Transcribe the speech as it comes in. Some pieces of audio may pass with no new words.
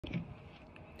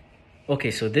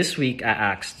Okay, so this week I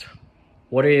asked,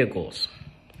 what are your goals?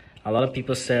 A lot of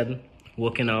people said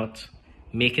working out,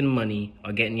 making money,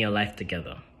 or getting your life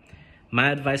together. My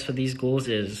advice for these goals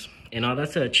is, in order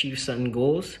to achieve certain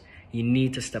goals, you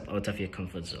need to step out of your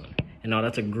comfort zone. In order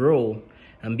to grow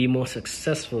and be more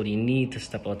successful, you need to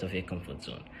step out of your comfort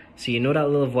zone. So you know that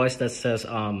little voice that says,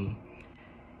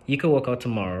 you could work out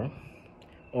tomorrow,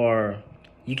 or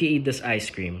you can eat this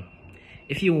ice cream.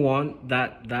 If you want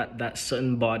that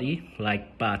certain body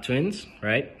like Bar Twins,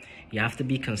 right? You have to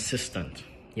be consistent.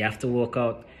 You have to work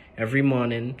out every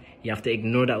morning. You have to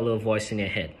ignore that little voice in your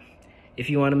head. If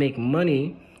you want to make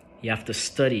money, you have to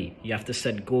study. You have to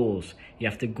set goals. You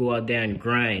have to go out there and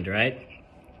grind, right?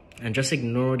 And just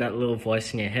ignore that little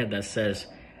voice in your head that says,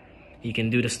 you can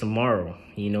do this tomorrow.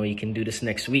 You can do this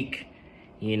next week.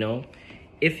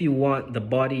 If you want the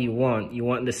body you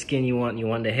want the skin you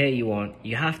want the hair you want,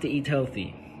 you have to eat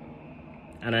healthy.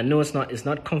 And I know it's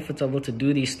not comfortable to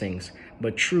do these things,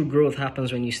 but true growth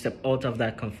happens when you step out of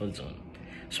that comfort zone.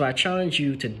 So I challenge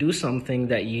you to do something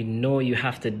that you know you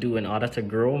have to do in order to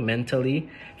grow mentally,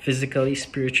 physically,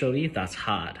 spiritually. That's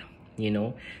hard.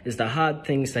 It's the hard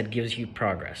things that gives you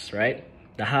progress, right?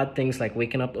 The hard things like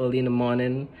waking up early in the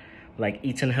morning, like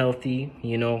eating healthy,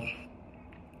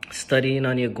 studying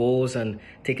on your goals and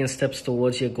taking steps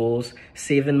towards your goals,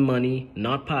 saving money,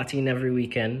 not partying every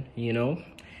weekend,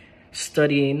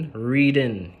 studying,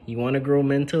 reading. You want to grow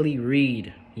mentally?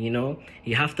 Read,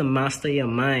 You have to master your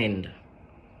mind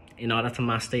in order to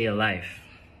master your life,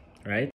 right?